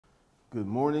Good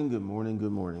morning, good morning,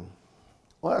 good morning.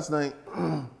 Last night,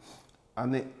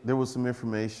 there was some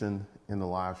information in the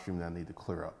live stream that I need to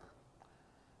clear up.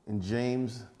 And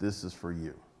James, this is for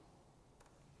you.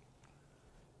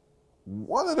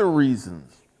 One of the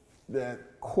reasons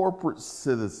that corporate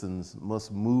citizens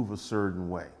must move a certain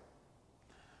way.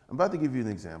 I'm about to give you an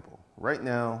example. Right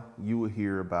now, you will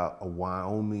hear about a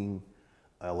Wyoming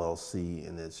LLC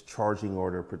and its charging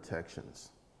order protections,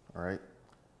 all right?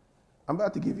 I'm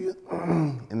about to give you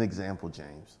an example,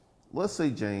 James. Let's say,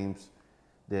 James,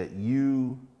 that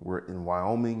you were in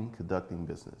Wyoming conducting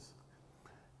business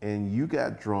and you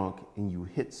got drunk and you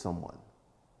hit someone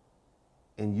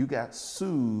and you got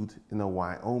sued in a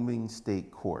Wyoming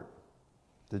state court.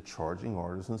 The charging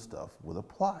orders and stuff would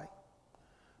apply.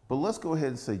 But let's go ahead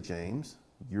and say, James,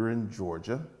 you're in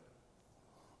Georgia,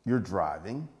 you're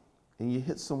driving and you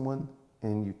hit someone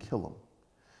and you kill them.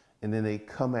 And then they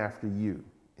come after you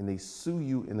and they sue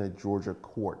you in a Georgia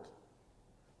court.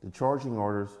 The charging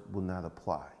orders will not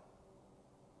apply.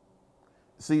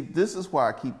 See, this is why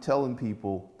I keep telling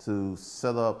people to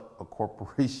set up a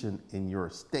corporation in your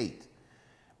state.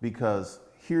 Because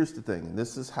here's the thing, and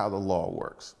this is how the law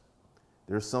works.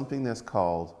 There's something that's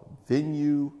called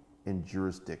venue and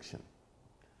jurisdiction.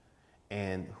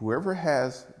 And whoever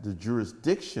has the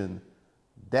jurisdiction,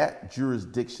 that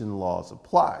jurisdiction laws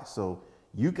apply. So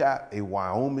you got a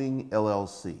Wyoming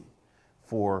LLC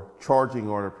for charging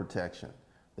order protection.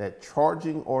 That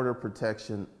charging order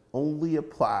protection only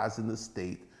applies in the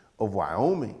state of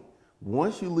Wyoming.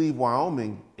 Once you leave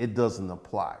Wyoming, it doesn't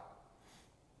apply.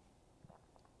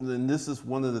 And this is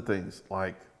one of the things,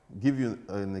 like, give you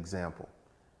an example.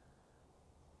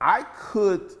 I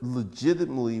could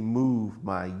legitimately move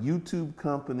my YouTube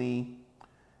company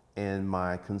and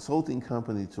my consulting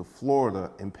company to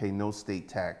Florida and pay no state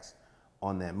tax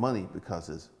on that money because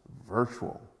it's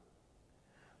virtual.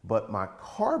 But my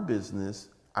car business,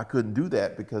 I couldn't do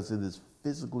that because it is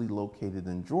physically located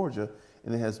in Georgia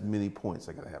and it has many points.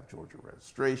 I gotta have Georgia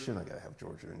registration, I gotta have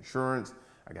Georgia insurance,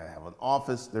 I gotta have an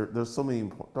office. There's so many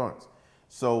points.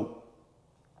 So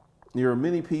there are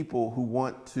many people who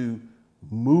want to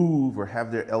move or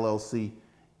have their LLC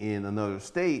in another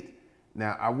state.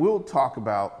 Now I will talk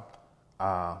about,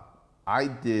 I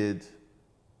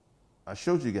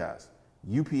showed you guys,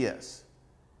 UPS,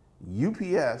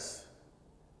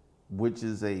 which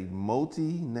is a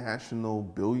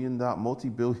multi-billion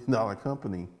dollar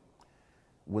company.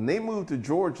 When they moved to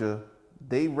Georgia,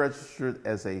 they registered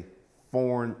as a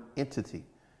foreign entity.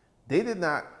 They did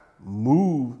not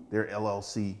move their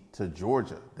LLC to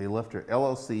Georgia. They left their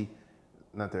LLC,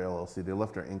 they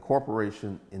left their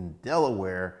incorporation in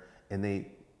Delaware and they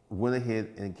went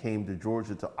ahead and came to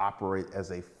Georgia to operate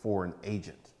as a foreign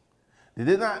agent. They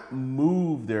did not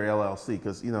move their LLC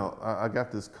because, you know, I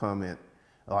got this comment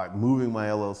like moving my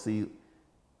LLC.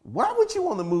 Why would you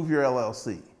want to move your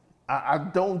LLC? I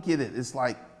don't get it. It's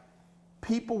like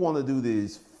people want to do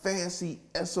these fancy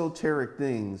esoteric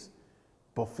things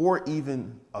before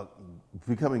even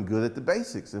becoming good at the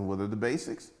basics. And what are the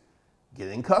basics?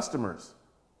 Getting customers.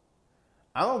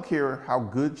 I don't care how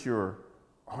good your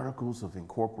articles of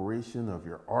incorporation, of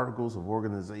your articles of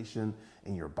organization,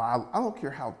 and your bylaw. I don't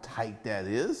care how tight that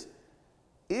is.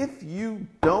 If you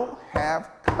don't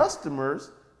have customers,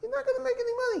 you're not going to make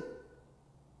any money.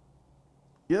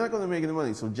 You're not going to make any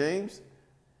money. So James,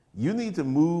 you need to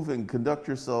move and conduct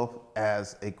yourself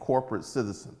as a corporate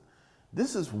citizen.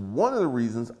 This is one of the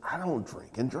reasons I don't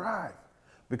drink and drive,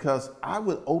 because I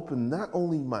would open not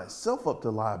only myself up to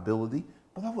liability,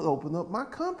 but I would open up my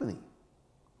company.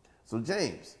 So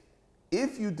James,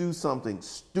 if you do something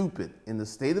stupid in the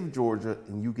state of Georgia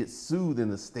and you get sued in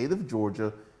the state of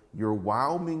Georgia, your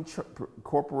Wyoming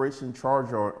corporation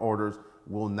charge orders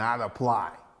will not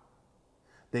apply.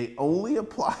 They only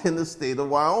apply in the state of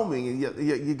Wyoming. And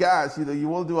you guys, you know, you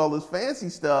want to do all this fancy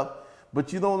stuff,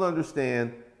 but you don't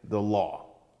understand the law.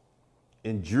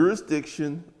 And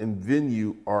jurisdiction and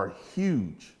venue are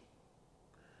huge.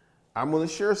 I'm going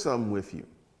to share something with you.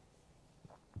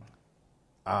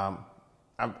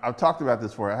 I've talked about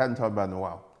this before. I hadn't talked about it in a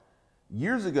while.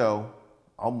 Years ago,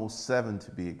 almost 7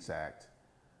 to be exact,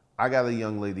 I got a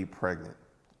young lady pregnant.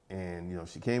 And, you know,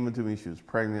 she came into me, she was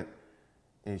pregnant.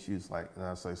 And she was like, and I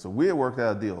was like, so we had worked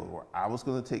out a deal where I was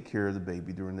going to take care of the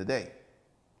baby during the day.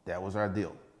 That was our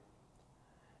deal.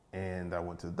 And I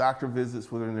went to the doctor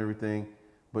visits with her and everything.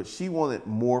 But she wanted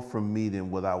more from me than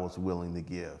what I was willing to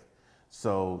give.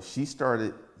 So she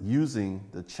started using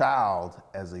the child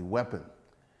as a weapon.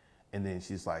 And then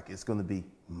she's like, it's going to be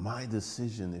my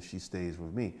decision if she stays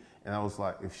with me. And I was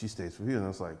like, if she stays with you, and I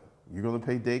was like, you're going to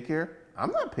pay daycare?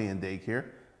 I'm not paying daycare.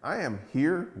 I am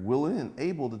here, willing and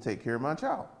able to take care of my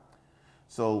child.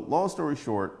 So long story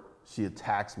short, she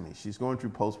attacks me. She's going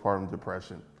through postpartum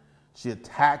depression. She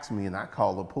attacks me and I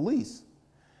call the police.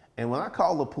 And when I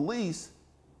call the police,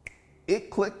 it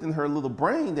clicked in her little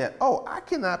brain that, oh, I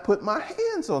cannot put my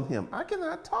hands on him. I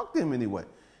cannot talk to him anyway.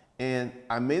 And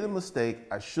I made a mistake.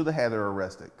 I should have had her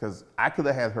arrested because I could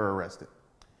have had her arrested.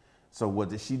 So what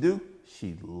did she do?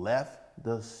 She left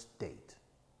the state.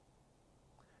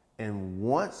 And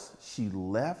once she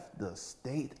left the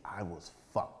state, I was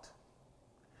fucked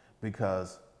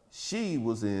because she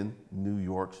was in New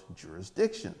York's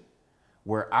jurisdiction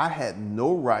where I had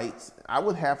no rights. I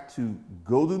would have to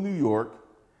go to New York.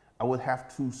 I would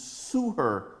have to sue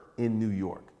her in New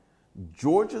York.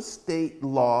 Georgia state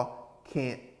law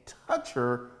can't touch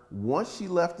her once she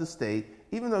left the state,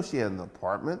 even though she had an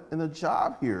apartment and a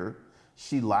job here.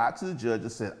 She lied to the judge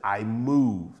and said, I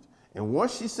moved. And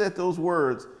once she said those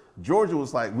words, Georgia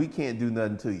was like, we can't do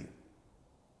nothing to you.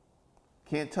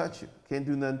 Can't touch you. Can't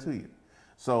do nothing to you.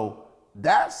 So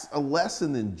that's a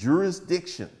lesson in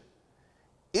jurisdiction.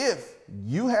 If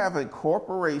you have a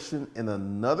corporation in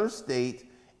another state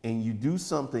and you do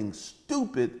something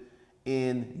stupid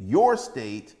in your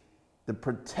state, the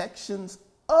protections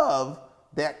of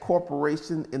that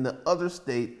corporation in the other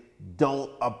state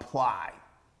don't apply.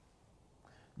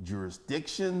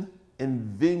 Jurisdiction and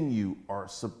venue are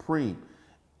supreme.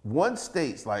 One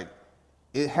state's like,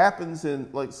 it happens in,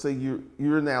 like, say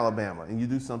you're in Alabama and you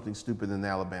do something stupid in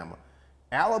Alabama.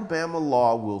 Alabama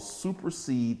law will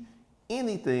supersede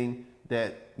anything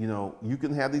that, you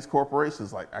can have these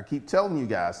corporations. Like I keep telling you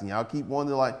guys, and y'all keep wanting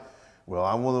to like, well,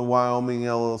 I want a Wyoming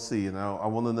LLC and I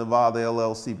want a Nevada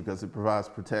LLC because it provides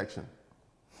protection.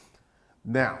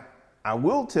 Now, I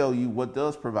will tell you what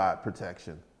does provide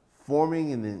protection.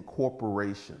 Forming an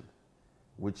incorporation,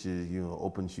 which is,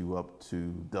 opens you up to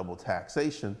double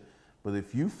taxation. But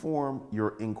if you form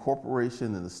your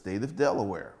incorporation in the state of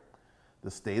Delaware,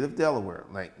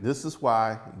 like this is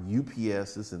why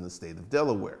UPS is in the state of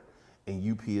Delaware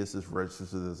and UPS is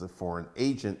registered as a foreign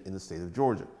agent in the state of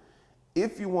Georgia.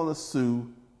 If you want to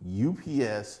sue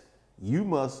UPS, you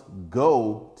must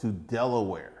go to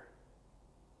Delaware.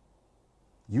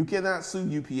 You cannot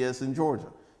sue UPS in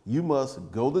Georgia. You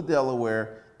must go to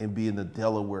Delaware and be in the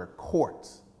Delaware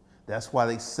courts. That's why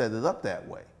they set it up that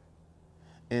way.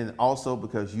 And also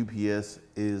because UPS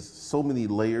is so many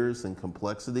layers and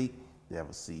complexity. They have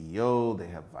a CEO, they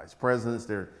have vice presidents.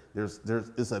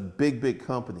 It's a big, big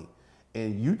company.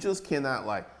 And you just cannot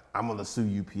like, I'm going to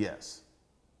sue UPS.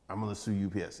 I'm going to sue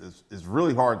UPS. It's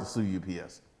really hard to sue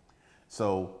UPS.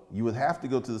 So you would have to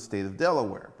go to the state of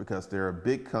Delaware because they're a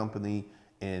big company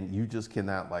and you just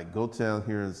cannot like go down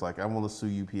here and it's like, I want to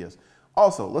sue UPS.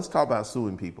 Also, let's talk about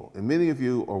suing people. And many of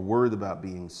you are worried about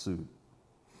being sued.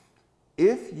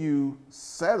 If you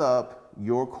set up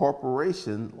your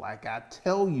corporation like I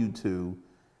tell you to,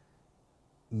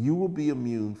 you will be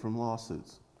immune from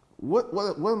lawsuits. What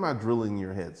am I drilling in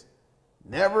your heads?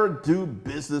 Never do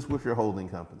business with your holding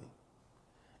company.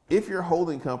 If your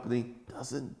holding company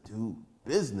doesn't do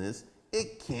business,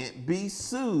 it can't be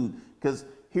sued. Because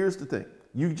here's the thing.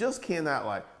 You just cannot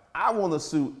like, I want to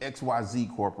sue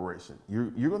XYZ Corporation. You're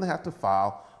going to have to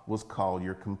file what's called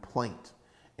your complaint.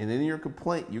 And in your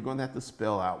complaint, you're going to have to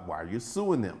spell out why you're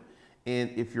suing them.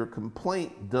 And if your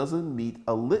complaint doesn't meet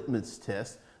a litmus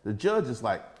test, the judge is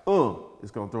like,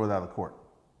 it's going to throw it out of court.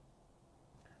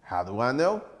 How do I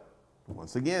know?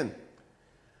 Once again,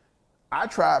 I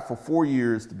tried for 4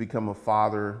 years to become a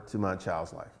father to my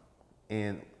child's life.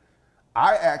 And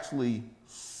I actually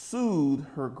sued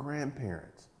her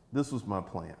grandparents. This was my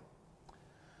plan.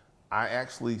 I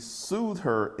actually sued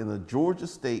her in the Georgia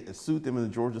state and sued them in the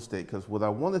Georgia state because what I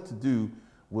wanted to do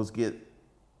was get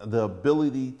the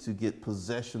ability to get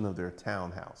possession of their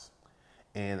townhouse.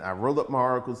 And I wrote up my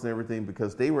articles and everything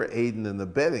because they were aiding and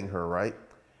abetting her, right?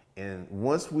 And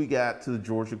once we got to the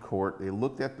Georgia court, they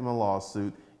looked at my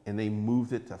lawsuit and they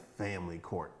moved it to family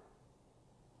court.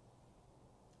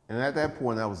 And at that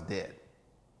point, I was dead.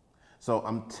 So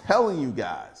I'm telling you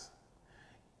guys,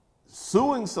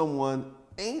 suing someone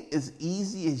ain't as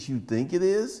easy as you think it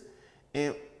is.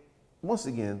 And once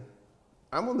again,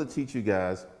 I'm going to teach you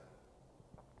guys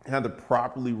how to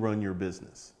properly run your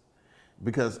business.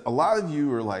 Because a lot of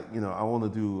you are like, I want to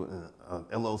do an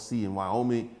LLC in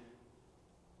Wyoming.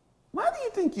 Why do you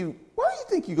think you're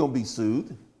going to be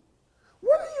sued?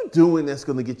 What are you doing that's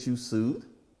going to get you sued?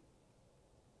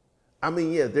 I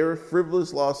mean, yeah, there are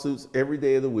frivolous lawsuits every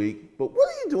day of the week, but what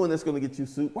are you doing that's going to get you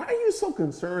sued? Why are you so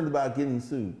concerned about getting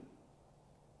sued?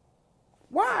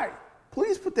 Why?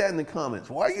 Please put that in the comments.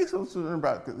 Why are you so concerned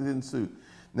about getting sued?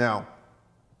 Now,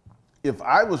 If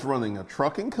I was running a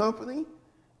trucking company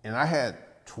and I had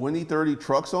 20, 30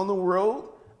 trucks on the road,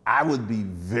 I would be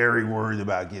very worried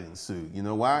about getting sued. You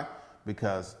know why?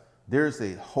 Because there's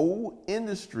a whole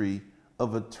industry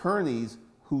of attorneys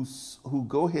who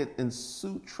go ahead and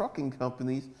sue trucking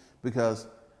companies because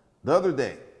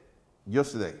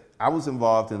yesterday, I was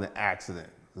involved in an accident.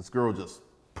 This girl just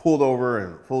pulled over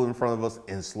and pulled in front of us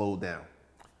and slowed down.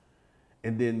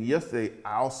 And then yesterday,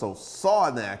 I also saw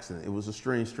an accident. It was a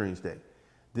strange day.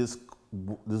 This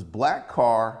black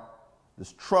car,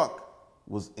 this truck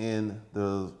was in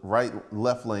the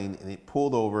left lane, and it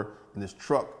pulled over, and this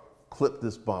truck clipped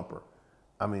this bumper.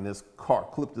 I mean, this car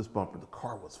clipped this bumper. The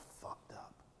car was fucked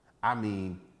up. I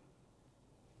mean,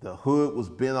 the hood was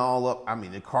bent all up. I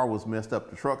mean, the car was messed up.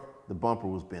 The bumper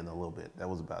was bent a little bit. That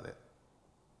was about it.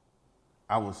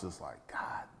 I was just like,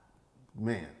 God,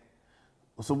 man.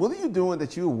 So what are you doing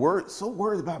that you're so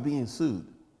worried about being sued?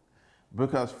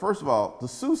 Because first of all, to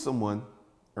sue someone,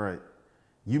 all right,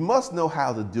 you must know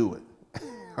how to do it.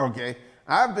 Okay?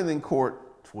 I've been in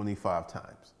court 25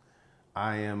 times.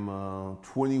 I am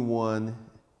 21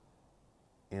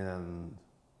 and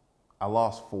I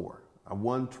lost 4. I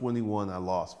won 21, I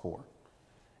lost 4.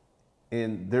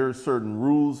 And there are certain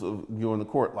rules of going to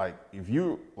court.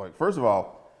 First of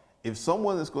all, if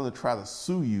someone is going to try to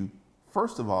sue you,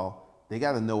 first of all, they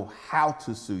got to know how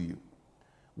to sue you,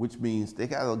 which means they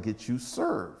got to get you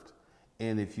served.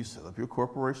 And if you set up your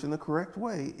corporation the correct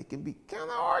way, it can be kind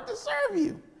of hard to serve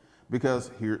you. Because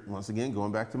here, once again,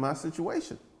 going back to my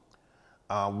situation,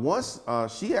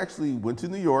 she actually went to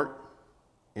New York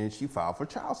and she filed for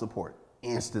child support.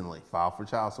 Instantly filed for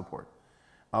child support.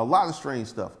 A lot of strange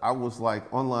stuff. I was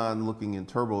like online looking in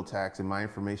TurboTax and my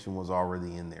information was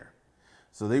already in there.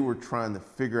 So they were trying to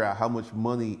figure out how much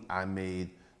money I made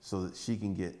so that she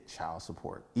can get child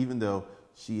support, even though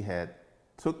she had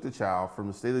took the child from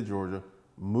the state of Georgia,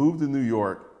 moved to New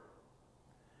York,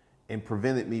 and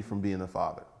prevented me from being a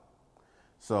father.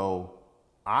 So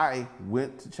I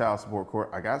went to child support court,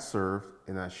 I got served,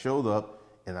 and I showed up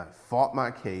and I fought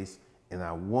my case and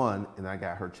I won and I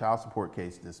got her child support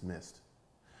case dismissed.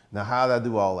 Now, how did I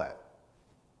do all that?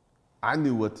 I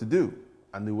knew what to do.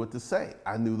 I knew what to say.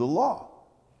 I knew the law.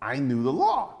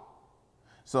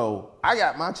 So I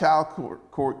got my child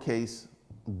court case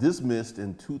dismissed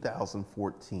in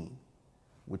 2014,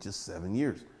 which is 7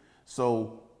 years.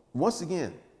 So once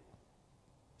again,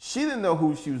 she didn't know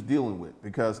who she was dealing with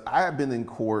because I had been in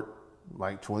court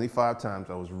like 25 times.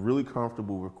 I was really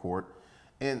comfortable with court.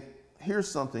 And here's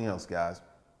something else, guys.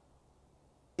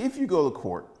 If you go to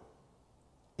court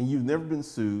and you've never been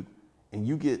sued and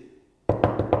you get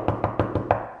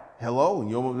hello and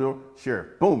you open the door,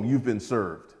 sheriff, boom, you've been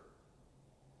served.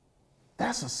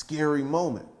 That's a scary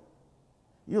moment.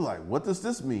 You're like, what does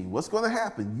this mean? What's going to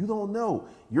happen? You don't know.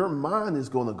 Your mind is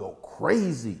going to go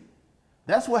crazy.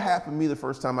 That's what happened to me the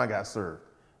first time I got served.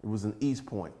 It was in East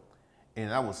Point.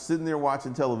 And I was sitting there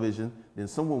watching television. Then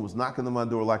someone was knocking on my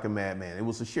door like a madman. It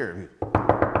was the sheriff.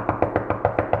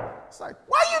 It's like,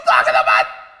 what are you talking about?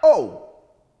 Oh.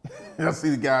 And I see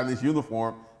the guy in this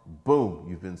uniform. Boom,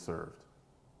 you've been served.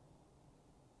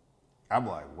 I'm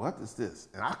like, what is this?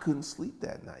 And I couldn't sleep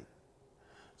that night.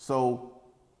 So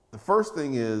the first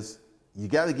thing is you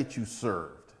got to get you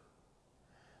served.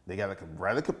 They got to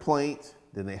write a complaint.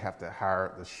 Then they have to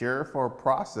hire the sheriff or a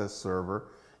process server.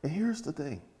 And here's the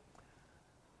thing.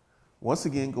 Once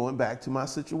again, going back to my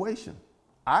situation,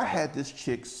 I had this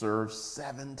chick served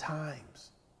 7 times.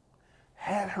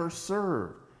 Had her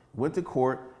served. Went to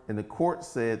court, and the court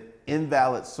said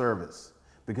invalid service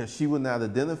because she would not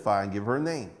identify and give her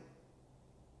name.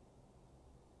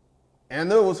 And I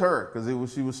knew it was her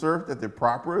because she was served at the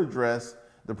proper address.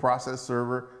 The process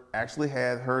server actually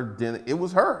had her identity. It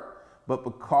was her. But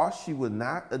because she would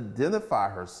not identify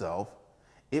herself,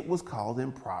 it was called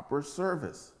improper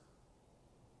service.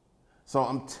 So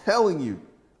I'm telling you,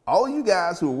 all you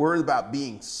guys who are worried about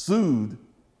being sued,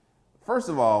 first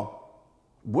of all,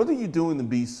 what are you doing to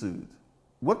be sued?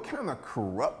 What kind of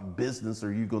corrupt business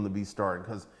are you going to be starting?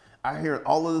 Because I hear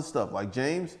all of this stuff. Like,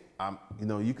 James,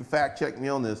 you can fact check me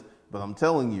on this, but I'm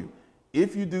telling you,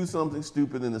 if you do something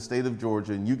stupid in the state of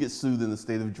Georgia and you get sued in the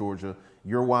state of Georgia,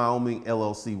 your Wyoming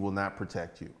LLC will not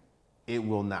protect you. It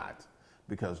will not,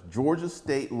 because Georgia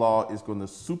state law is going to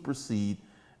supersede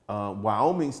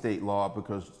Wyoming state law,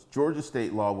 because Georgia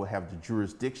state law will have the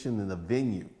jurisdiction and the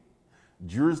venue.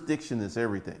 Jurisdiction is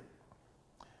everything.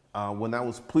 When I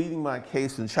was pleading my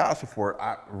case in child support,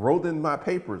 I wrote in my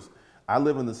papers, I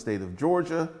live in the state of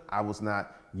Georgia.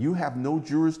 You have no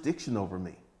jurisdiction over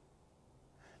me.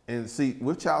 And see,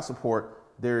 with child support,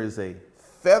 there is a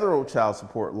federal child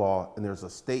support law and there's a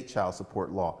state child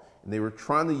support law. And they were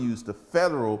trying to use the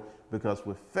federal because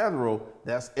with federal,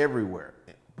 that's everywhere.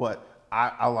 But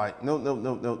I like,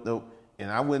 no. And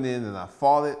I went in and I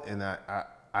fought it, and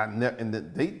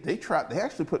they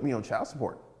actually put me on child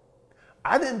support.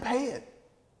 I didn't pay it.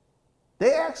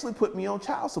 They actually put me on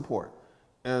child support.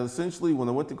 And essentially when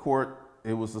I went to court,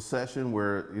 it was a session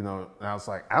where, and I was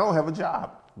like, I don't have a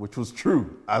job, which was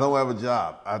true. I don't have a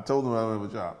job. I told them I don't have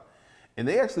a job. And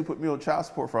they actually put me on child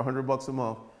support for $100 a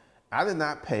month. I did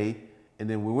not pay. And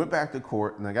then we went back to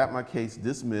court and I got my case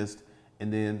dismissed.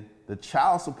 And then the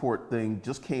child support thing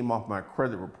just came off my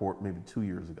credit report maybe 2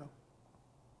 years ago.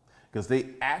 Because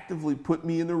they actively put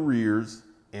me in arrears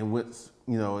and went,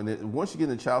 and once you get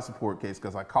in a child support case,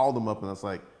 because I called them up and I was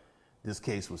like, this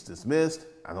case was dismissed.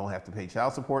 I don't have to pay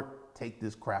child support. Take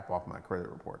this crap off my credit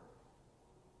report.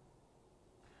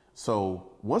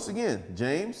 So once again,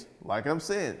 James, like I'm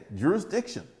saying,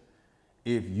 jurisdiction.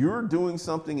 If you're doing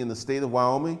something in the state of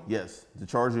Wyoming, yes, the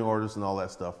charging orders and all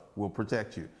that stuff will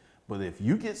protect you. But if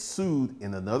you get sued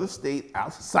in another state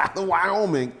outside of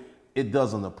Wyoming, it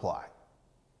doesn't apply.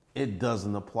 It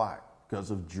doesn't apply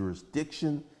because of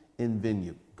jurisdiction and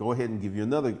venue. Go ahead and give you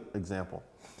another example.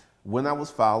 When I was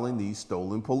filing these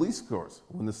stolen police scores,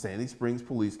 when the Sandy Springs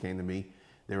police came to me,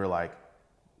 they were like,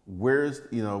 where's,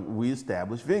 we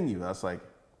established venue. I was like,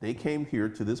 they came here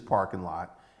to this parking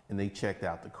lot and they checked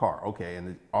out the car. Okay, and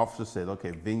the officer said,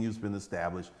 okay, venue's been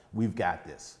established. We've got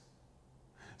this.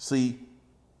 See,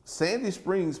 Sandy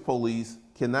Springs police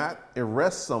cannot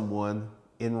arrest someone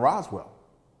in Roswell.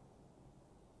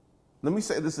 Let me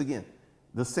say this again.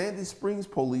 The Sandy Springs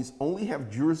police only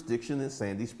have jurisdiction in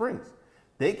Sandy Springs.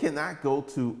 They cannot go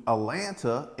to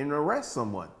Atlanta and arrest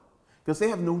someone because they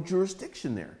have no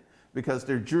jurisdiction there, because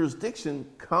their jurisdiction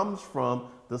comes from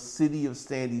the city of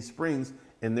Sandy Springs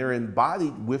and they're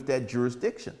embodied with that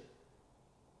jurisdiction.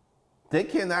 They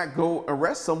cannot go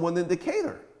arrest someone in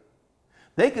Decatur.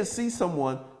 They could see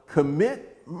someone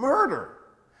commit murder.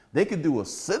 They could do a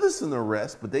citizen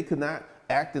arrest, but they could not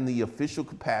act in the official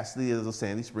capacity as a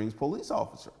Sandy Springs police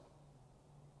officer.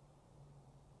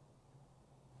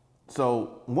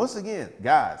 So once again,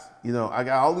 guys, I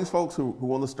got all these folks who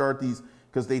want to start these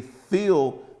because they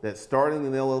feel that starting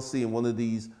an LLC in one of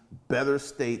these better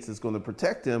states is going to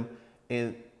protect them,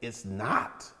 and it's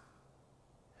not.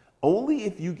 Only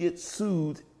if you get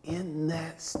sued in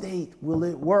that state will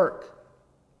it work.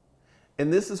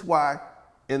 And this is why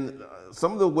in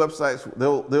some of the websites,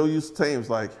 they'll use terms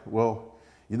like, well,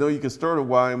 you can start a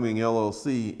Wyoming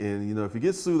LLC, and if you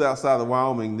get sued outside of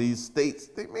Wyoming, these states,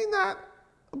 they may not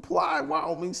apply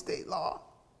Wyoming state law.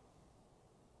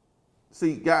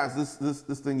 See, guys,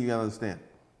 this thing you gotta understand.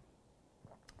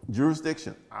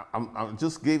 Jurisdiction. I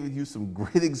just gave you some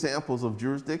great examples of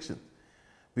jurisdiction,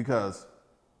 because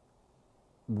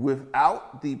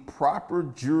without the proper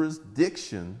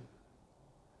jurisdiction,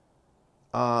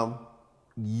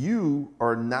 you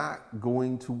are not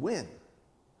going to win.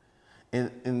 And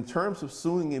in terms of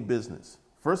suing a business,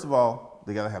 first of all,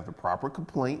 they gotta have the proper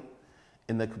complaint.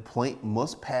 And the complaint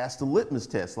must pass the litmus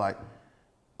test. Like,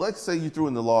 let's say you threw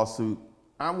in the lawsuit,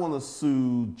 I want to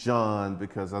sue John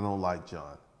because I don't like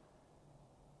John.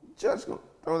 Judge, go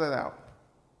throw that out.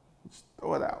 Just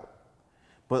throw it out.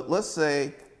 But let's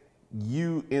say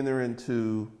you enter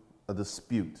into a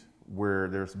dispute where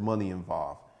there's money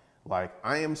involved. Like,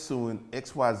 I am suing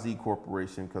XYZ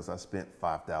Corporation because I spent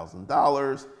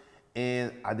 $5,000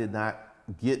 and I did not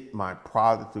get my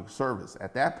product or service.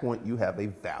 At that point, you have a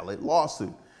valid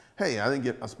lawsuit. Hey, I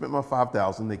spent my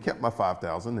 $5,000. They kept my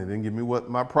 $5,000. They didn't give me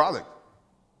my product.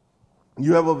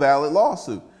 You have a valid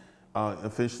lawsuit.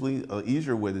 Officially, an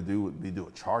easier way to do would be do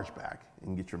a chargeback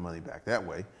and get your money back that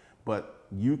way. But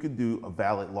you could do a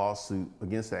valid lawsuit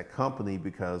against that company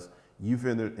because you've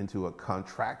entered into a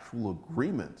contractual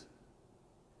agreement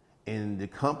and the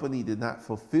company did not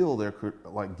fulfill their,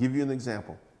 like, give you an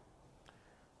example.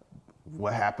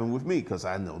 What happened with me, because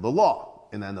I know the law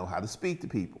and I know how to speak to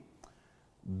people.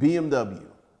 BMW,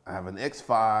 I have an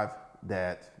X5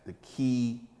 that the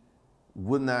key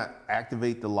would not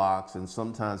activate the locks and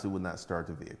sometimes it would not start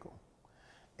the vehicle.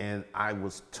 And I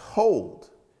was told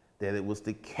that it was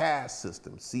the CAS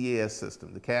system, CAS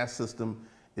system. The CAS system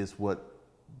is what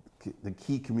the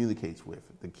key communicates with.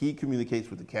 The key communicates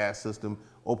with the CAS system,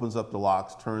 opens up the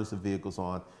locks, turns the vehicles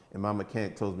on, and my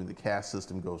mechanic tells me the CAS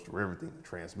system goes through everything. The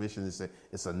transmission,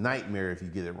 it's a nightmare if you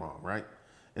get it wrong, right?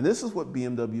 And this is what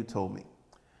BMW told me.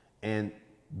 And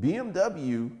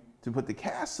BMW, to put the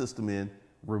CAS system in,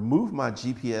 removed my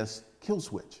GPS kill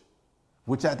switch,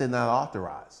 which I did not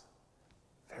authorize.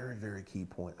 very, very key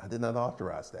point. I did not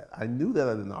authorize that. I knew that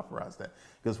I didn't authorize that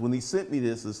because when he sent me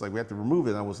this, it's like we have to remove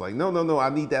it. And I was like, no, no, no, I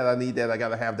need that. I need that. I got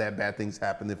to have that. Bad things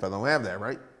happen if I don't have that,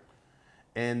 right?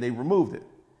 And they removed it.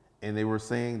 And they were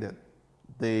saying that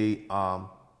they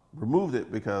removed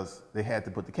it because they had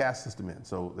to put the cash system in.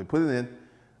 So they put it in.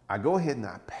 I go ahead and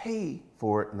I pay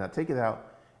for it and I take it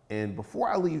out. And before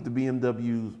I leave the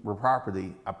BMW's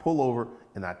property, I pull over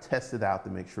and I test it out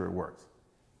to make sure it works.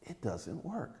 It doesn't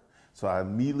work. So I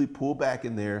immediately pull back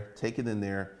in there, take it in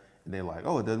there, and they're like,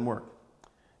 oh, it doesn't work.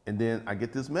 And then I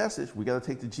get this message, we got to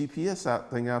take the GPS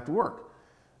thing out to work.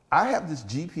 I have this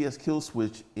GPS kill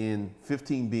switch in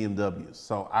 15 BMWs.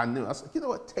 So I knew, I was like, you know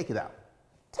what, take it out.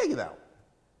 Take it out.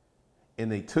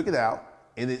 And they took it out,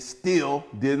 and it still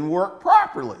didn't work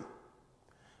properly.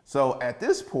 So at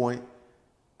this point,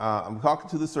 I'm talking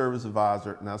to the service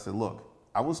advisor, and I said, look,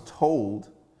 I was told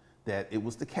that it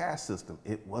was the cash system.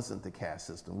 It wasn't the cash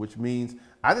system, which means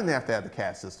I didn't have to have the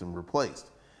cash system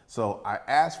replaced. So I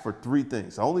asked for 3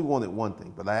 things. I only wanted 1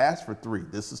 thing, but I asked for 3.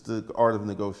 This is the art of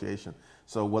negotiation.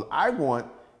 So what I want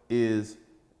is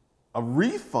a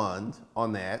refund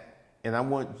on that, and I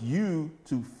want you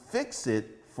to fix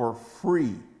it for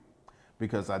free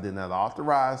because I did not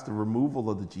authorize the removal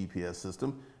of the GPS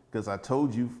system because I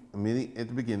told you at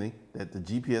the beginning that the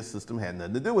GPS system had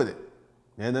nothing to do with it.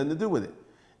 It had nothing to do with it.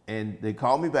 And they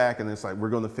called me back and it's like, we're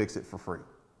going to fix it for free.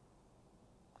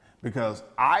 Because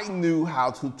I knew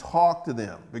how to talk to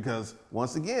them. Because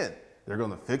once again, they're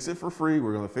going to fix it for free.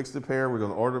 We're going to fix the pair. We're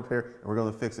going to order the pair and we're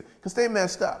going to fix it. Because they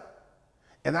messed up.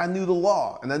 And I knew the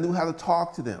law and I knew how to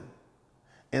talk to them.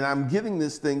 And I'm getting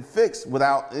this thing fixed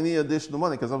without any additional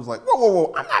money. Because I was like, whoa, whoa,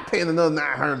 whoa, I'm not paying another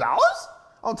 $900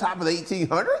 on top of the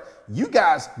 $1,800. You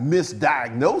guys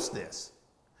misdiagnosed this.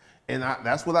 And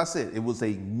that's what I said. It was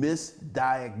a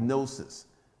misdiagnosis.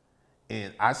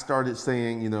 And I started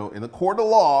saying, in a court of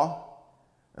law,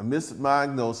 a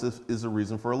misdiagnosis is a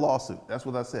reason for a lawsuit. That's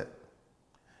what I said.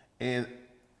 And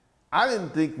I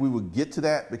didn't think we would get to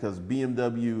that because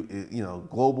BMW,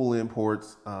 global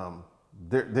imports,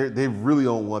 they really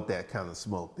don't want that kind of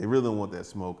smoke. They really don't want that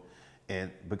smoke.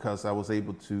 And because I was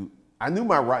able to, I knew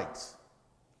my rights.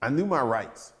 I knew my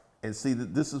rights. And see,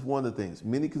 this is one of the things.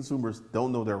 Many consumers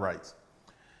don't know their rights.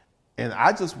 And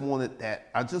I just wanted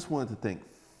the thing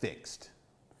fixed,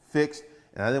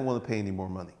 and I didn't want to pay any more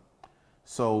money.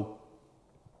 So,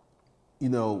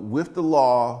 with the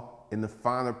law and the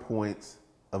finer points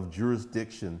of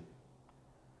jurisdiction,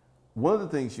 one of the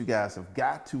things you guys have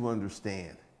got to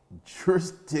understand,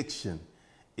 jurisdiction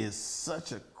is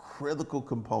such a critical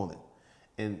component.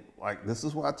 And this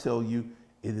is why I tell you,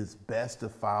 it is best to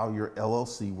file your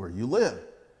LLC where you live.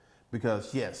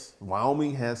 Because yes,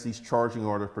 Wyoming has these charging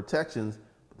order protections,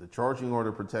 but the charging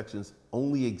order protections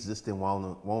only exist in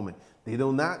Wyoming. They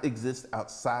do not exist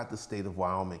outside the state of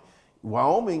Wyoming.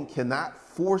 Wyoming cannot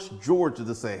force Georgia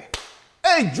to say,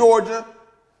 hey, Georgia,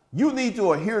 you need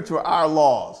to adhere to our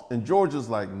laws. And Georgia's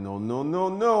like, no, no, no,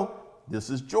 no. This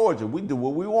is Georgia. We do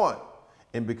what we want.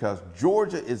 And because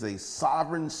Georgia is a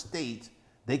sovereign state,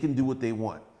 they can do what they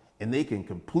want. And they can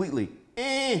completely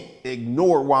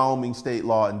ignore Wyoming state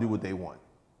law and do what they want.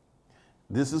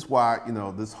 This is why,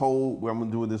 this whole, where I'm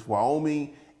going to do this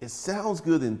Wyoming, it sounds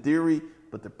good in theory,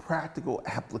 but the practical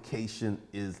application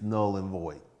is null and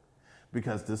void.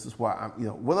 Because this is why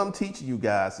what I'm teaching you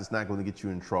guys is not going to get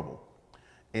you in trouble.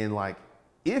 And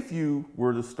if you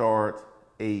were to start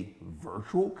a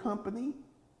virtual company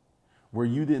where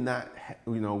you did not,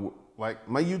 like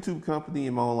my YouTube company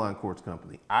and my online course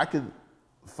company, I could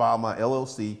file my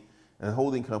LLC and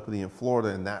holding company in Florida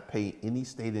and not pay any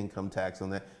state income tax on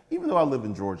that, even though I live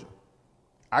in Georgia.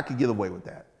 I could get away with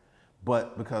that.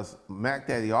 But because Mac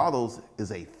Daddy Autos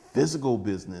is a physical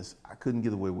business, I couldn't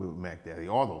get away with Mac Daddy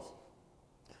Autos.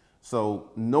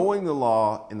 So knowing the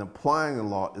law and applying the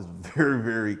law is very,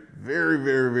 very, very,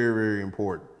 very, very, very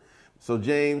important. So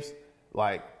James,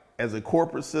 as a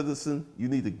corporate citizen, you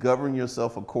need to govern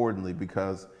yourself accordingly,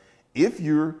 because if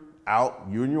you're out,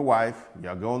 you and your wife,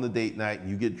 y'all go on the date night and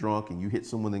you get drunk and you hit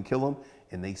someone and kill them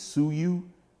and they sue you,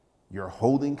 your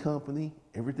holding company,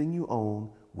 everything you own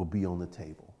will be on the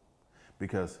table,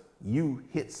 because you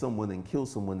hit someone and killed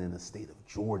someone in the state of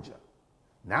Georgia,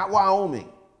 not Wyoming.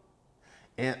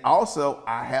 And also,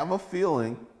 I have a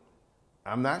feeling,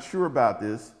 I'm not sure about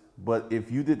this, but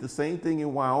if you did the same thing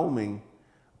in Wyoming,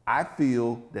 I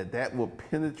feel that that will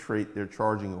penetrate their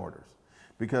charging orders.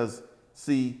 Because,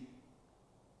 see,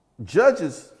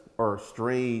 judges are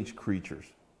strange creatures.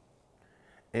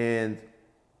 And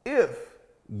if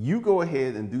you go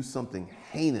ahead and do something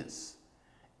heinous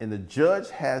and the judge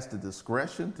has the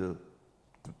discretion to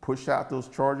push out those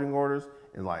charging orders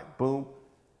and boom,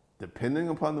 depending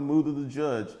upon the mood of the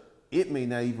judge, it may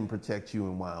not even protect you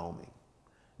in Wyoming.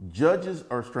 Judges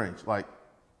are strange. Like,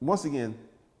 once again,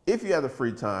 if you have the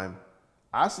free time,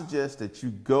 I suggest that you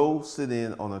go sit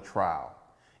in on a trial.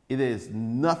 It is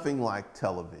nothing like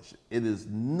television. It is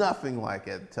nothing like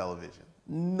at television.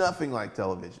 Nothing like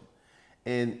television.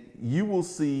 And you will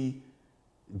see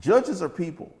judges are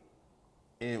people.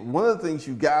 And one of the things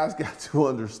you guys got to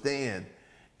understand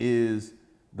is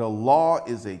the law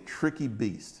is a tricky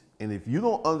beast. And if you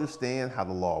don't understand how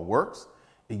the law works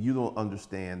and you don't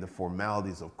understand the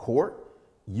formalities of court,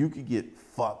 you could get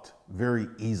fucked very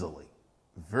easily.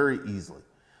 Very easily.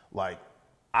 Like,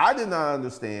 I did not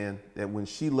understand that when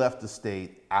she left the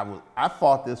state, I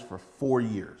fought this for 4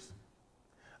 years.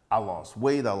 I lost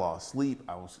weight, I lost sleep.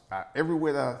 Every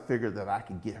way that I figured that I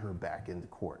could get her back into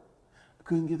court. I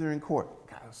couldn't get her in court,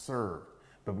 got her served.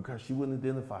 But because she wouldn't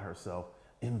identify herself,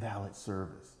 invalid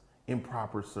service,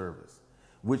 improper service.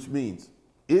 Which means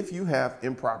if you have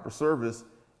improper service,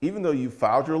 even though you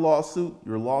filed your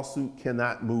lawsuit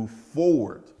cannot move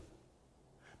forward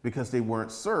because they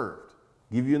weren't served.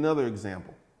 Give you another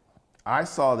example. I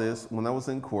saw this when I was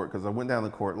in court, because I went down to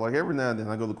court. Like every now and then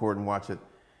I go to court and watch it.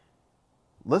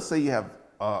 Let's say you have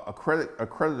a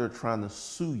creditor trying to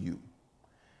sue you.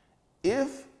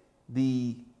 If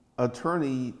the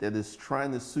attorney that is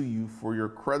trying to sue you for your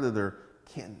creditor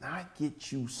cannot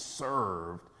get you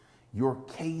served, your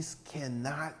case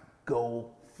cannot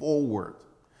go forward.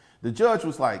 The judge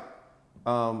was like,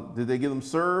 did they get them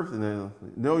served? And then,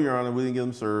 no, Your Honor, we didn't get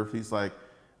them served. He's like,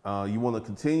 you want a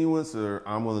continuance or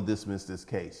I'm going to dismiss this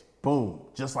case? Boom,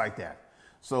 just like that.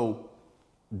 So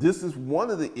this is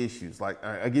one of the issues. Like,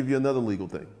 I give you another legal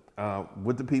thing.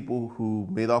 With the people who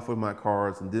made off with my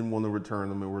cards and didn't want to return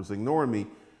them and was ignoring me,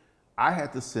 I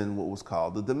had to send what was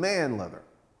called the demand letter.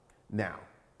 Now,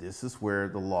 this is where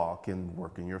the law can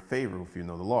work in your favor if you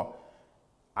know the law.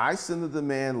 I send a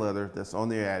demand letter that's on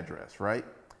their address, right?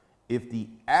 If the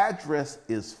address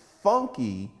is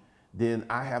funky, then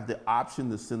I have the option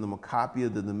to send them a copy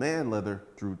of the demand letter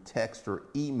through text or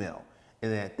email.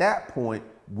 And at that point,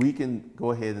 we can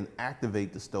go ahead and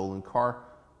activate the stolen car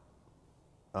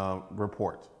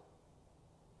report.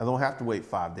 I don't have to wait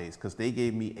 5 days because they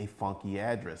gave me a funky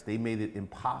address. They made it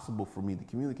impossible for me to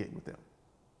communicate with them.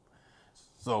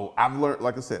 So I've learned,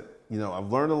 like I said,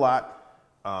 I've learned a lot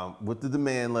with the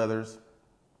demand letters.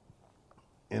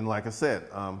 And like I said,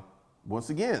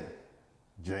 once again,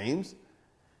 James,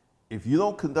 if you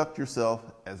don't conduct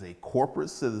yourself as a corporate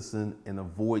citizen and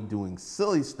avoid doing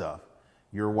silly stuff,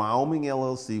 your Wyoming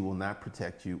LLC will not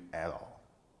protect you at all.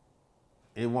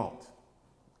 It won't.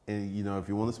 And if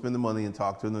you want to spend the money and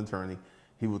talk to an attorney,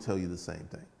 he will tell you the same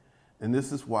thing. And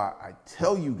this is why I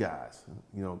tell you guys,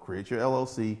 create your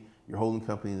LLC, your holding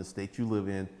company in the state you live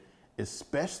in,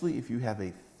 especially if you have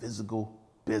a physical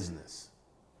business.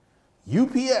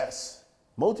 UPS,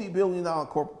 multi-billion-dollar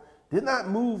corporate, did not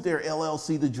move their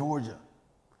LLC to Georgia.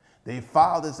 They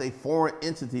filed as a foreign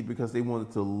entity because they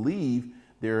wanted to leave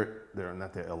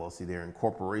not their LLC, their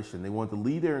incorporation. They wanted to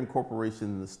leave their incorporation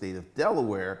in the state of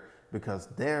Delaware because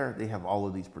there they have all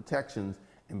of these protections,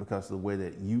 and because of the way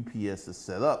that UPS is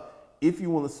set up, if you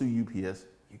want to sue UPS,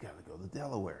 you got to go to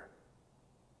Delaware.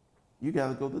 You got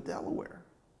to go to Delaware.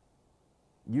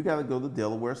 You got to go to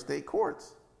Delaware state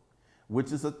courts,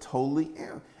 which is a totally,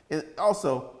 and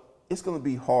also it's going to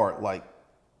be hard. Like,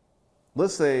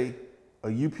 let's say a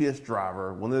UPS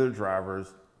driver, one of their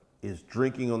drivers is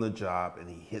drinking on the job and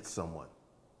he hits someone.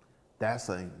 That's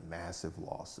a massive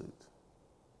lawsuit.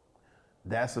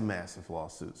 That's a massive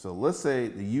lawsuit. So let's say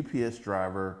the UPS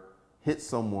driver hits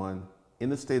someone in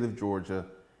the state of Georgia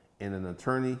and an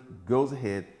attorney goes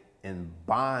ahead and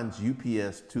bonds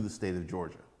UPS to the state of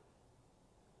Georgia.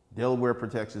 Delaware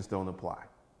protections don't apply.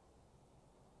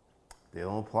 They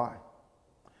don't apply.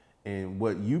 And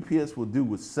what UPS would do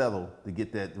was settle to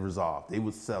get that resolved. They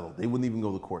would settle. They wouldn't even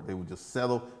go to court. They would just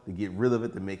settle to get rid of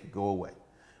it, to make it go away.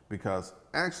 Because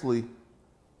actually,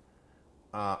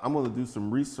 I'm going to do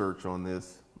some research on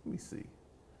this. Let me see.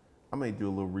 I may do a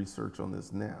little research on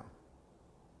this now.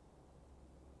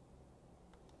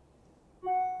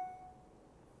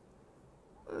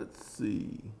 Let's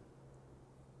see.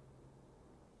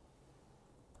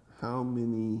 How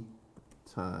many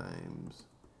times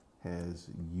has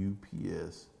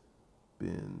UPS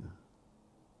been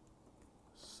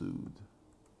sued?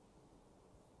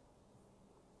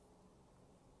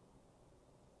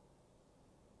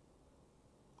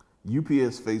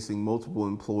 UPS facing multiple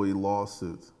employee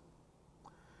lawsuits.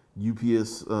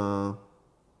 UPS, now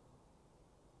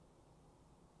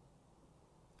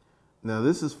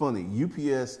this is funny.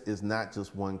 UPS is not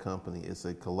just one company. It's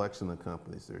a collection of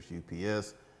companies. There's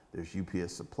UPS, There's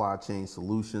UPS Supply Chain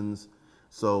Solutions.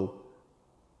 So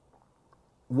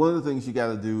one of the things you got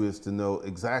to do is to know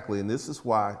exactly, and this is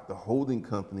why the holding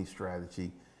company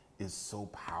strategy is so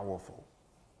powerful.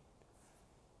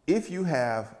 If you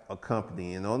have a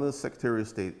company, and on the Secretary of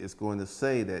State, it's going to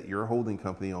say that your holding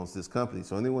company owns this company.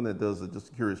 So anyone that does a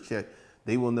just curious check,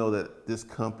 they will know that this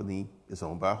company is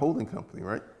owned by a holding company,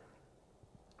 right?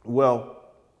 Well,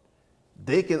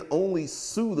 they can only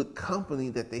sue the company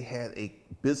that they had a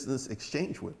business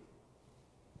exchange with.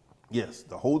 Yes,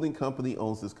 the holding company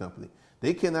owns this company.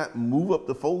 They cannot move up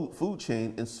the food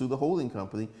chain and sue the holding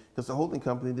company because the holding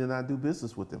company did not do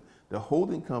business with them. The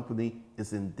holding company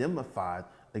is indemnified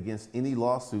against any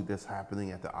lawsuit that's happening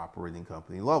at the operating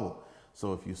company level.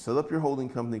 So if you set up your holding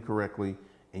company correctly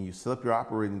and you set up your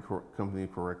operating company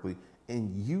correctly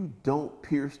and you don't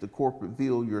pierce the corporate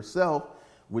veil yourself,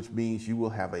 which means you will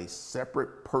have a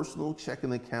separate personal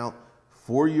checking account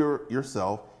for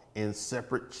yourself and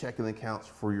separate checking accounts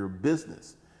for your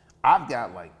business. I've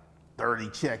got like 30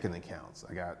 checking accounts.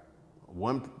 I got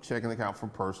one checking account for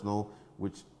personal,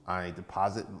 which I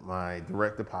deposit, my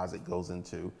direct deposit goes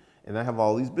into, and I have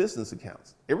all these business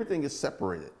accounts. Everything is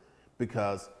separated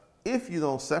because if you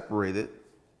don't separate it,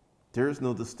 there's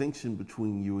no distinction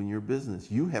between you and your business.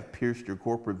 You have pierced your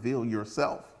corporate veil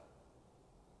yourself.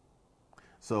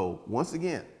 So once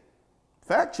again,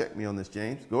 fact check me on this,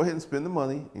 James. Go ahead and spend the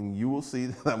money and you will see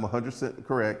that I'm 100%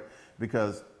 correct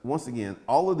because once again,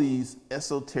 all of these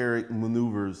esoteric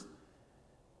maneuvers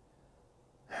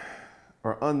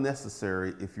are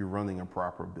unnecessary if you're running a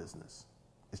proper business.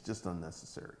 It's just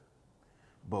unnecessary.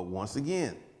 But once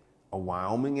again, a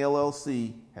Wyoming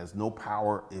LLC has no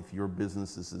power if your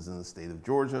business is in the state of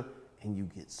Georgia and you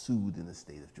get sued in the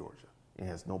state of Georgia. It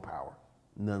has no power,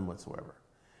 none whatsoever.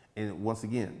 And once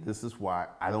again, this is why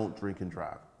I don't drink and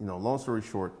drive. You know, long story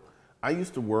short, I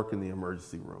used to work in the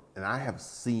emergency room and I have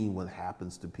seen what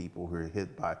happens to people who are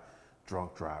hit by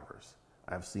drunk drivers.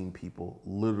 I've seen people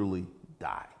literally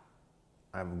die.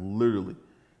 I've literally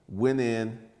went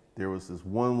in, there was this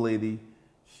one lady,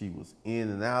 she was in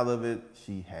and out of it.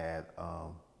 She had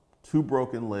 2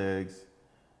 broken legs,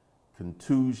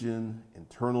 contusion,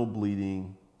 internal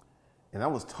bleeding. And I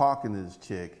was talking to this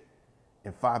chick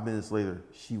and 5 minutes later,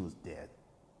 she was dead.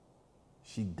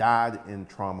 She died in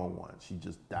trauma 1. She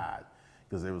just died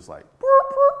because it was like,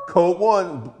 code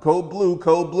 1, code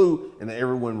blue. And then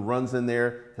everyone runs in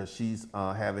there because she's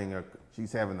having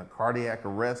a cardiac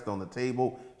arrest on the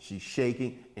table. She's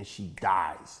shaking and she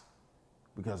dies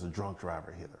because a drunk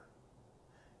driver hit her.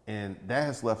 And that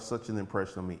has left such an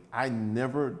impression on me. I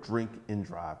never drink and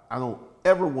drive. I don't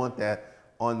ever want that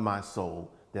on my soul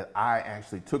that I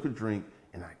actually took a drink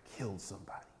and I killed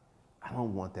somebody. I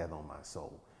don't want that on my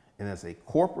soul. And as a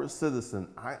corporate citizen,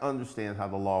 I understand how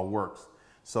the law works.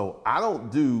 So I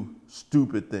don't do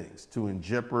stupid things to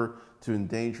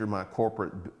endanger my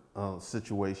corporate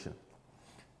situation.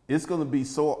 It's going to be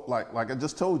so, like I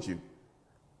just told you,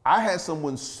 I had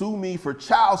someone sue me for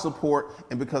child support,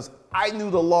 and because I knew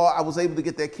the law, I was able to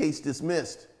get that case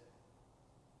dismissed.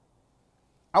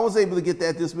 I was able to get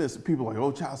that dismissed. People are like,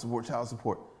 oh, child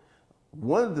support.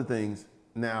 One of the things,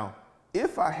 now,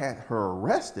 if I had her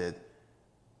arrested,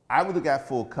 I would have got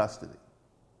full custody.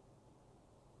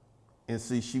 And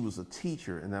see, she was a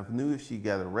teacher, and I knew if she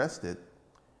got arrested,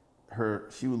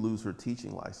 she would lose her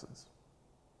teaching license.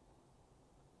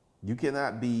 You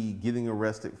cannot be getting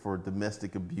arrested for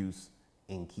domestic abuse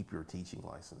and keep your teaching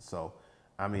license. So,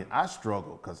 I mean, I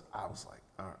struggled because I was like,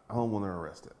 all right, I don't want her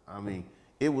arrested. I mean,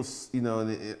 it was, you know,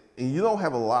 and you don't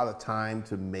have a lot of time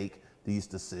to make these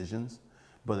decisions.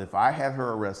 But if I had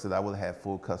her arrested, I would have had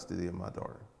full custody of my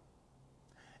daughter.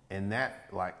 And that,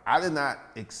 like, I did not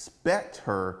expect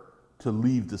her to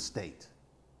leave the state.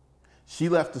 She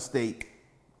left the state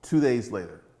 2 days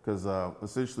later because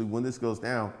essentially when this goes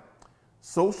down,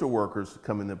 social workers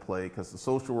come into play because the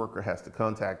social worker has to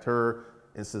contact her.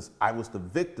 And since I was the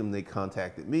victim, they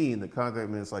contacted me, and the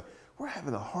contact me is like, we're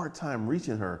having a hard time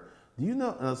reaching her. Do you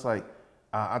know? And it's like,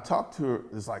 I talked to her.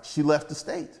 It's like, she left the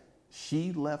state.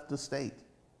 She left the state.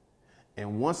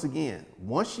 And once again,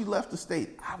 once she left the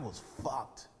state, I was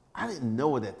fucked. I didn't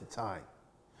know it at the time.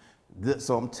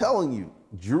 So I'm telling you,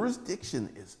 jurisdiction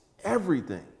is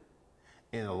everything.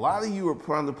 And a lot of you are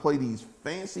trying to play these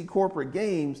fancy corporate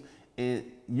games, and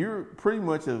you're pretty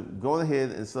much going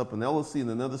ahead and set up an LLC in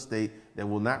another state that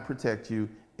will not protect you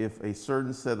if a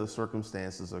certain set of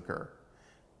circumstances occur.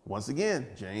 Once again,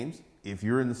 James, if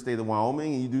you're in the state of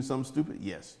Wyoming and you do something stupid,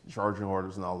 yes, charging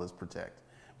orders and all this protect.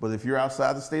 But if you're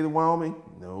outside the state of Wyoming,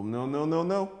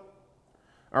 no.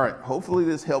 All right, hopefully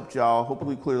this helped y'all.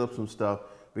 Hopefully cleared up some stuff,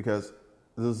 because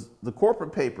the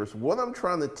corporate papers, what I'm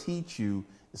trying to teach you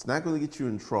is not going to get you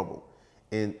in trouble.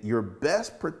 And your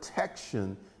best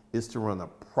protection is to run a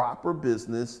proper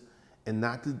business and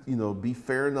not to, be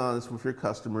fair and honest with your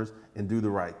customers and do the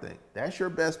right thing. That's your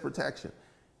best protection.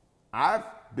 I've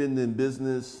been in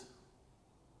business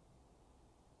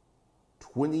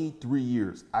 23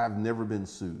 years. I've never been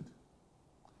sued.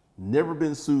 Never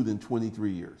been sued in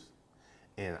 23 years.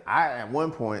 And at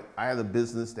one point, I had a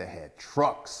business that had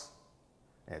trucks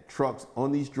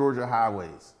on these Georgia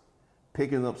highways,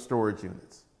 picking up storage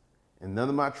units. And none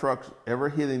of my trucks ever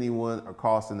hit anyone or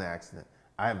caused an accident.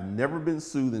 I have never been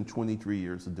sued in 23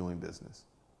 years of doing business.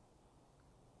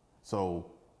 So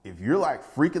if you're like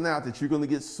freaking out that you're going to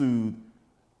get sued,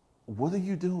 what are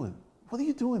you doing? What are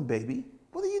you doing, baby?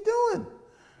 What are you doing?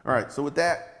 All right, so with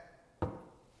that,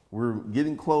 we're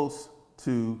getting close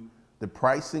to the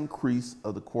price increase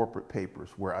of the corporate papers,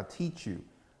 where I teach you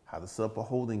how to set up a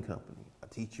holding company. I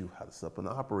teach you how to set up an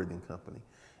operating company.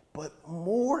 But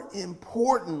more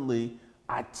importantly,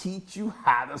 I teach you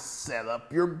how to set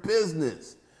up your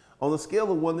business. On a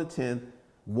scale of 1 to 10,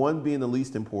 1 being the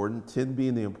least important, 10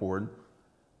 being the important,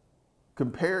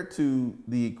 compared to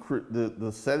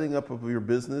the setting up of your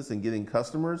business and getting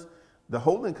customers, the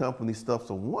holding company stuff's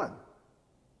a 1.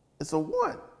 It's a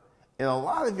 1. And a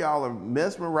lot of y'all are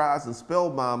mesmerized and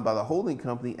spellbound by the holding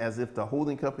company as if the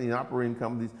holding company and operating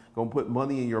company is going to put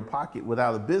money in your pocket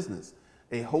without a business.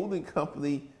 A holding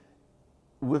company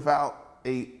without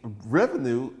a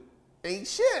revenue ain't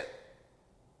shit.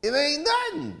 It ain't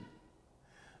nothing.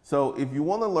 So if you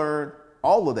want to learn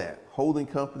all of that, holding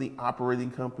company,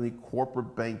 operating company,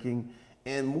 corporate banking,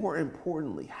 and more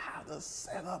importantly, how to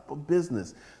set up a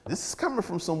business. This is coming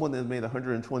from someone that made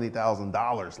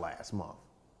 $120,000 last month.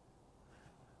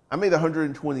 I made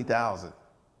 $120,000.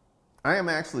 I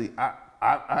actually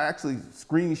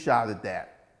screenshotted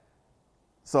that.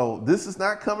 So this is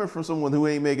not coming from someone who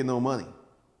ain't making no money.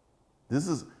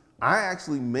 I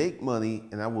actually make money,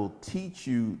 and I will teach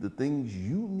you the things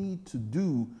you need to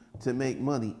do to make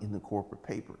money in the corporate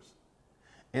papers.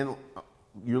 And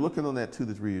you're looking on that 2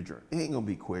 to 3 year journey. It ain't gonna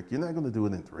be quick. You're not gonna do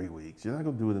it in 3 weeks. You're not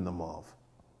gonna do it in a month.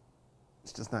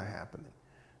 It's just not happening.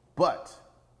 But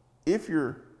if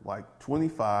you're like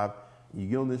 25, you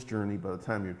get on this journey, by the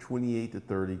time you're 28 to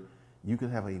 30, you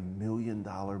can have $1 million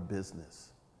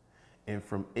business. And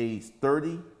from age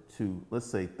 30 to, let's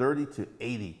say 30 to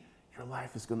 80, your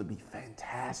life is gonna be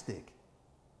fantastic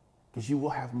because you will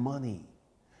have money,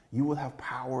 you will have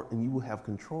power, and you will have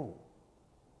control.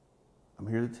 I'm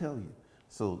here to tell you.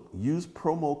 So use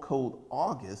promo code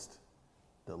August.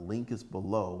 The link is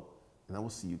below, and I will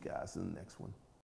see you guys in the next one.